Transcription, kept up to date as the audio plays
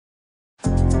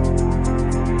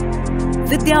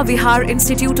Vidya Vihar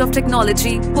Institute of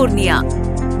Technology, Purnea.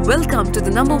 Welcome to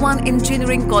the #1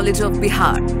 Engineering College of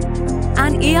Bihar.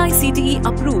 An AICTE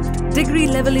approved degree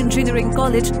level engineering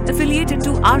college affiliated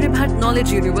to Aryabhat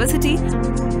Knowledge University.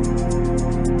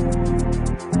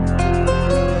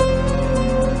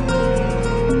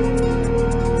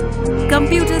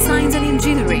 Computer Science and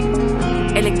Engineering,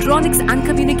 Electronics and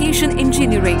Communication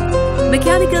Engineering,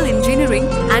 Mechanical Engineering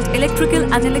and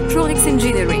Electrical and Electronics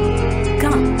Engineering.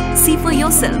 Come, see for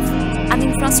yourself an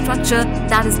infrastructure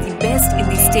that is the best in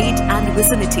the state and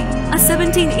vicinity. A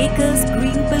 17 acres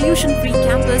green pollution-free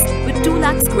campus with 2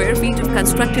 lakh square feet of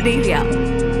constructed area.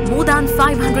 More than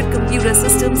 500 computer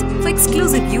systems for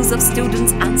exclusive use of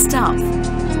students and staff.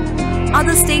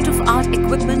 Other state-of-art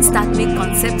equipments that make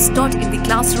concepts taught in the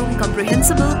classroom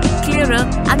comprehensible, clearer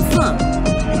and firm.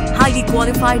 Highly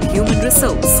qualified human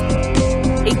resource.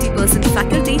 80%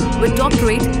 faculty with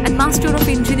doctorate and Master of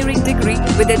Engineering degree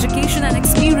with education and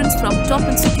experience from top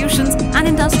institutions and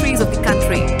industries of the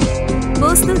country.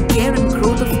 Personal care and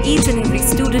growth of each and every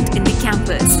student in the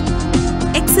campus.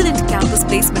 Excellent campus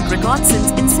placement record since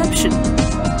inception.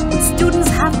 Students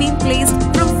have been placed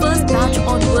from first batch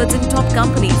onwards in top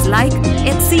companies like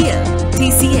HCL,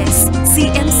 TCS,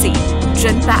 CMC,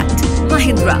 Genpact,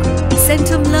 Mahindra,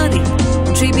 Centum Learning,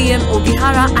 JBM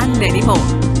Ogihara and many more.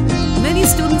 Many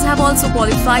students have also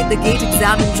qualified the GATE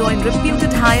exam and joined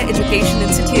reputed higher education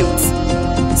institutes.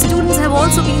 Students have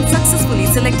also been successfully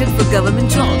selected for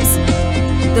government jobs.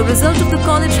 The result of the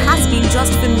college has been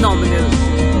just phenomenal.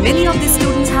 Many of the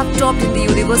students have topped in the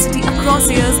university across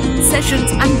years,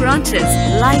 sessions and branches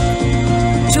like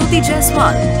Jyoti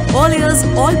Jaiswal, all years,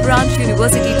 all branch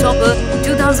university topper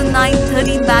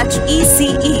 2009-13 batch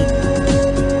ECE.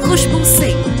 Khushbu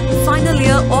Singh, final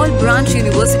year all branch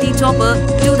university topper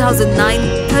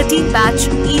 2009-13 batch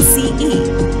ECE.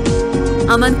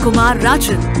 Aman Kumar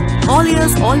Rajan, all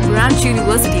years all branch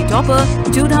university topper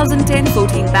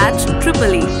 2010-14 batch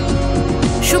EEE.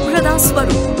 Shubhrada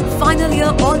Swarup, final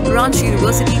year all branch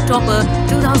university topper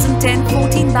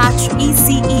 2010-14 batch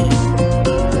ECE.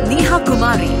 Neha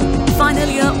Kumari, final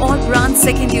year all branch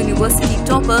second university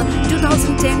topper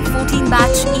 2010-14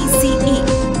 batch ECE.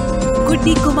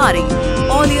 Guddi Kumari,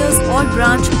 all years all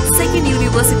branch second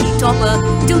university topper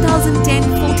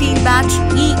 2010-14 batch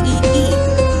EEE.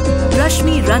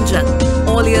 Rashmi Ranjan,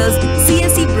 all years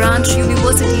CSE branch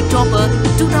university topper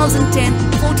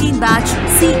 2010-14 batch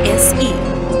CSE.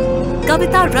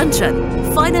 Kavita Ranjan,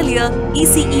 final year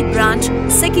ECE branch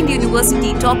second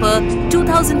university topper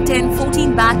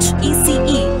 2010-14 batch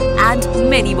ECE and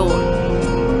many more.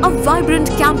 A vibrant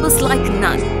campus like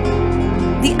none.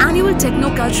 The annual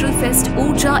Techno-Cultural Fest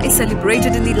Urja is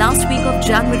celebrated in the last week of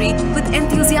January with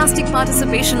enthusiastic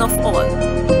participation of all.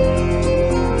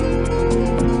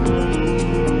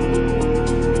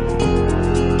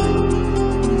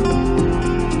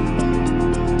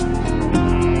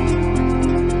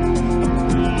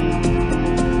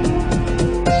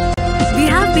 We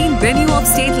have been venue of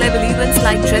state-level events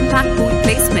like Genpact Pool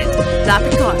Placement,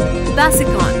 Rapicon,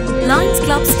 Basicon, Lions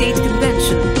Club State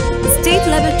Convention,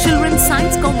 State-level Children's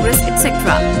Science Congress, etc.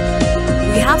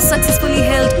 We have successfully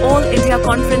held All India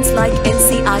Conference like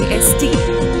NCIST.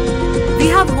 We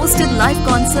have hosted live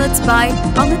concerts by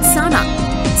Amit Sana,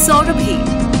 Saurabhi,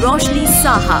 Roshni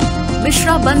Saha,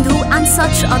 Mishra Bandhu and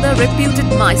such other reputed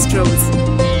maestros.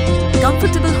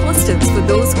 Comfortable hostels for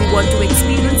those who want to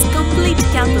experience complete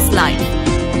campus life.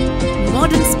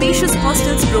 Modern spacious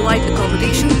hostels provide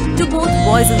accommodation to both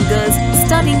boys and girls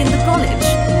studying in the college.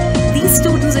 These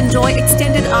students enjoy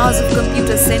extended hours of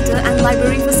computer center and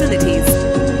library facilities,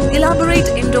 elaborate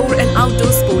indoor and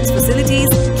outdoor sports facilities,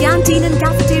 canteen and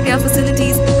cafeteria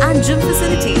facilities and gym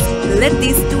facilities. Let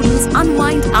these students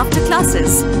unwind after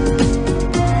classes.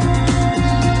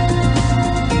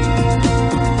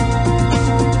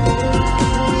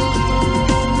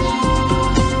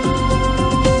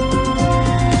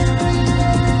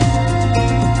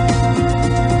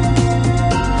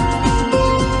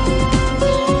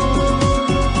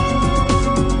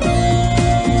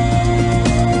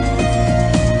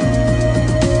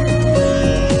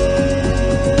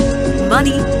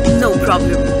 Money, no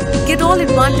problem. Get all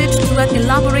advantage through an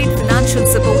elaborate financial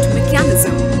support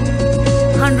mechanism.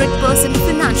 100%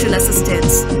 financial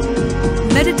assistance.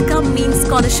 Merit cum means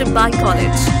scholarship by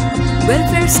college.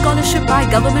 Welfare scholarship by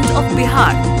Government of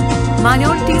Bihar.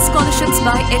 Minority scholarships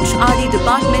by HRD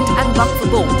Department and Waqf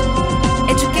Board.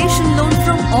 Education loan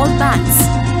from all banks.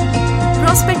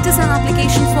 Prospectus and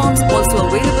application forms also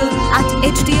available at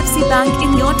HDFC Bank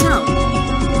in your town.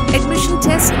 Admission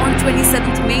test on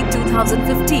 27th May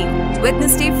 2015,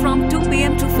 Wednesday from 2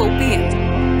 p.m. to 4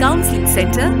 p.m. Counseling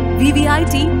Center,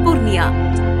 VVIT, Purnea.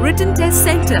 Written Test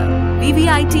Center,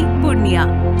 VVIT, Purnea.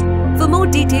 For more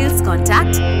details,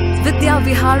 contact Vidya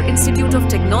Vihar Institute of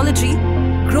Technology,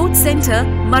 Growth Center,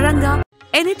 Maranga,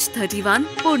 NH31,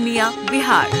 Purnea,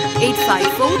 Bihar,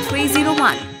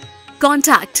 854301.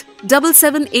 Contact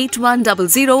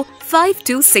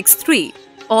 7781005263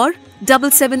 or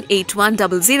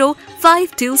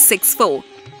 7781005264.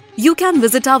 You can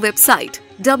visit our website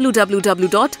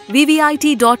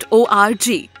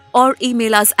www.vvit.org or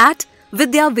email us at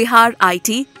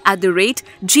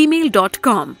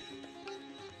vidyaviharit@gmail.com.